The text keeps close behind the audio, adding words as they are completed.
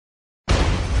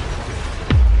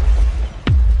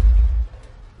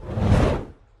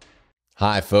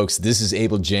Hi, folks. This is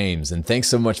Abel James, and thanks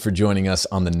so much for joining us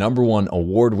on the #1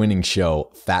 award-winning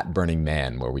show, Fat Burning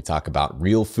Man, where we talk about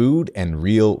real food and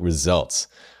real results.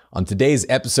 On today's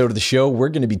episode of the show, we're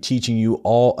going to be teaching you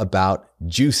all about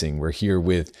juicing. We're here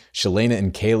with Sheleana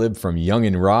and Caleb from Young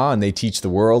and Raw, and they teach the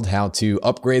world how to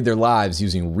upgrade their lives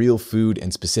using real food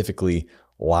and specifically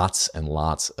lots and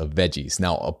lots of veggies.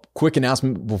 Now, a quick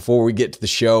announcement before we get to the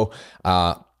show.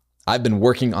 I've been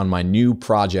working on my new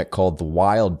project called The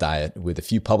Wild Diet with a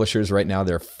few publishers right now.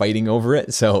 They're fighting over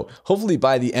it. So hopefully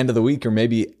by the end of the week or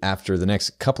maybe after the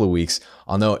next couple of weeks,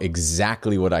 I'll know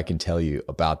exactly what I can tell you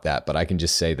about that. But I can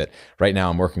just say that right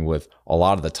now I'm working with a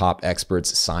lot of the top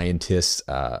experts, scientists,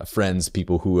 friends,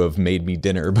 people who have made me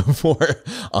dinner before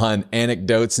on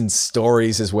anecdotes and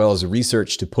stories, as well as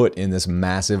research to put in this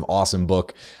massive, awesome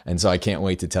book. And so I can't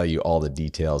wait to tell you all the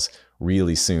details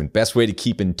really soon. Best way to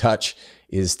keep in touch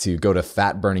is to go to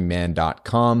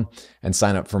fatburningman.com and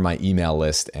sign up for my email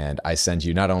list. And I send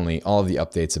you not only all of the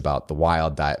updates about the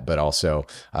Wild Diet, but also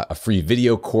a free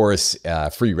video course,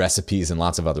 free recipes, and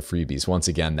lots of other freebies. Once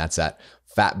again, that's at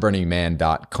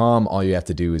fatburningman.com. All you have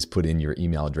to do is put in your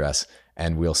email address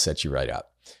and we'll set you right up.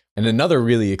 And another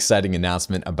really exciting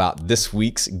announcement about this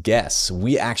week's guests.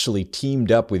 We actually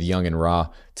teamed up with Young and Raw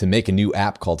to make a new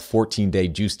app called 14-Day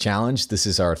Juice Challenge. This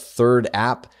is our third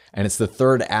app, and it's the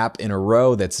third app in a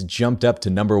row that's jumped up to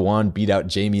 #1, beat out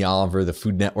Jamie Oliver, the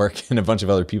Food Network, and a bunch of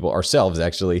other people, ourselves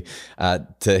actually, to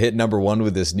hit #1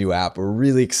 with this new app. We're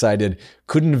really excited.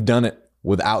 Couldn't have done it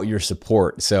without your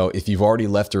support. So if you've already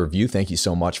left a review, thank you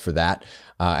so much for that.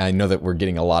 I know that we're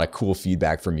getting a lot of cool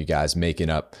feedback from you guys making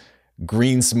up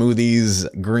green smoothies,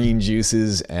 green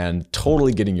juices, and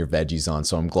totally getting your veggies on.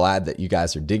 So I'm glad that you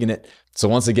guys are digging it. So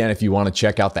once again, if you want to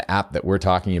check out the app that we're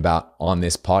talking about on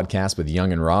this podcast with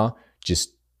Young and Raw, just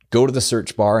go to the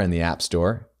search bar in the App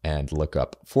Store and look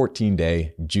up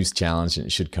 14-Day Juice Challenge, and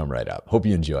it should come right up. Hope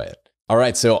you enjoy it. All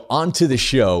right, so on to the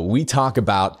show. We talk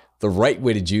about the right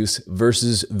way to juice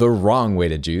versus the wrong way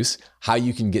to juice, how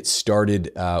you can get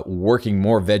started working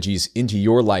more veggies into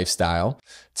your lifestyle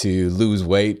to lose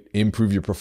weight, improve your performance,